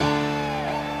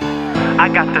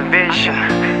got the vision.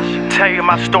 Tell you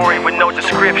my story with no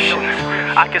description.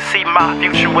 I can see my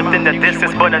future within the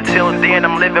distance, but until then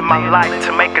I'm living my life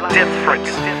to make a difference.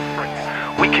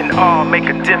 We can all make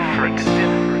a difference.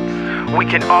 We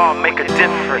can all make a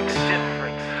difference.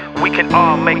 We can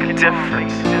all make a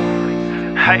difference.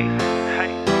 Hey.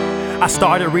 I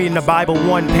started reading the Bible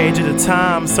one page at a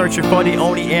time, searching for the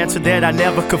only answer that I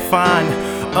never could find.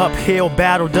 Uphill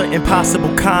battle, the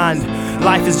impossible kind.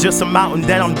 Life is just a mountain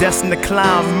that I'm destined to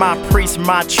climb. My priest,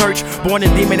 my church, born a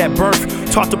demon at birth.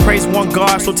 Taught to praise one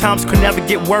God so times could never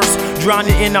get worse.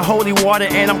 Drowning in the holy water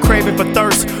and I'm craving for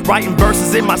thirst. Writing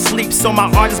verses in my sleep so my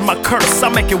art is my curse. I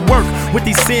make it work, with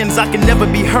these sins I can never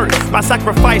be hurt. My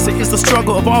sacrifice is the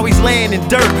struggle of always laying in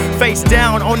dirt. Face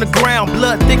down on the ground,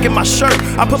 blood thick in my shirt.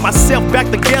 I put myself back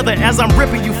together as I'm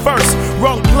ripping you first.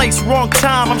 Wrong place, wrong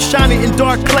time, I'm shining in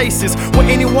dark places where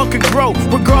anyone can grow,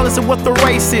 regardless of what the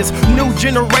race is. New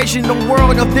generation, a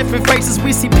world of different faces.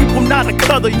 We see people not a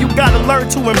color, you gotta learn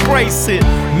to embrace it.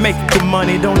 Make the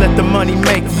money, don't let the money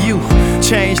make you.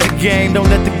 Change the game, don't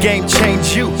let the game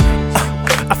change you.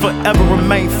 I forever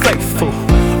remain faithful,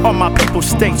 all my people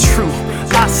stay true.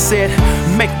 I said,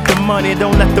 make the money,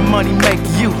 don't let the money make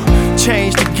you.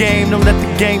 Change the game, don't let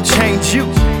the game change you.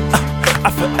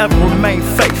 I forever remain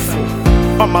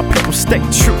faithful, all my people stay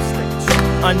true.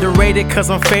 Underrated cause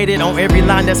I'm faded on every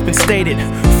line that's been stated.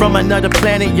 From another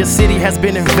planet, your city has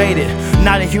been invaded.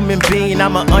 Not a human being,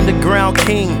 I'm an underground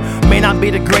king. May not be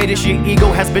the greatest, your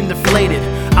ego has been deflated.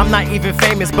 I'm not even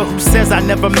famous, but who says I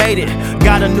never made it?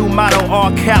 Got a new motto, all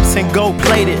caps and gold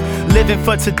plated. Living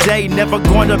for today, never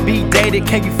gonna be dated.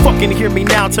 Can you fucking hear me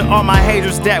now to all my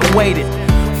haters that waited?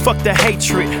 Fuck the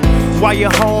hatred. While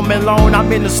you're home alone,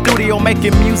 I'm in the studio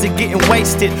making music, getting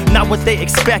wasted. Not what they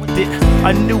expected,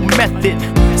 a new method.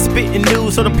 Spitting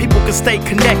news so the people can stay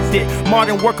connected.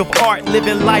 Modern work of art,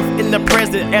 living life in the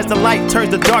present. As the light turns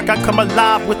to dark, I come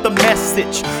alive with the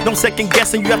message. No second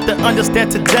guessing, you have to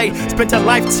understand today. Spent a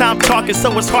lifetime talking,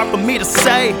 so it's hard for me to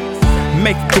say.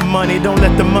 Make the money, don't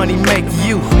let the money make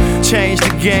you. Change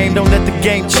the game, don't let the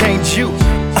game change you.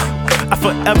 I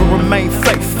forever remain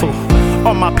faithful,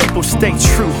 all my people stay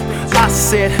true. I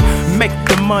said, make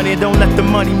the money, don't let the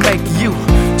money make you.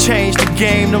 Change the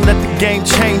game, don't let the game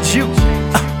change you.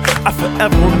 I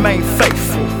forever remain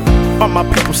faithful, all my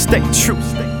people stay true.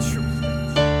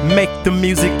 Make the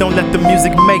music, don't let the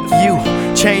music make you.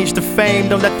 Change the fame,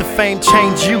 don't let the fame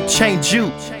change you. Change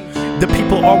you. The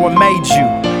people are what made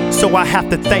you, so I have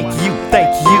to thank you,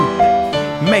 thank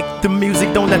you. Make the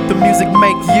music, don't let the music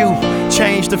make you.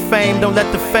 Change the fame, don't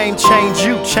let the fame change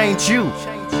you, change you.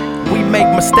 We make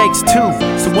mistakes too,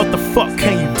 so what the fuck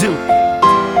can you do?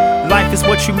 Life is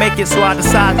what you make it, so I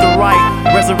decide to write.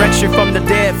 Resurrection from the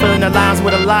dead, filling the lines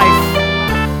with a life.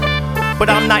 But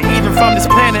I'm not even from this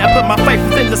planet. I put my faith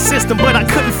within the system, but I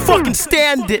couldn't fucking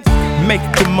stand it. Make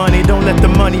the money, don't let the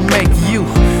money make you.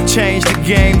 Change the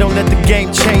game, don't let the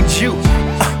game change you.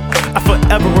 I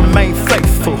forever remain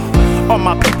faithful, all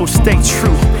my people stay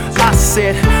true. I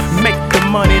said, make the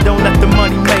money, don't let the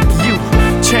money make you.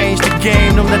 Change the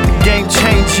game, don't let the game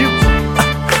change you.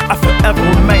 I forever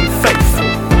remain faithful,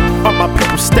 all my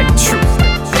people stay true.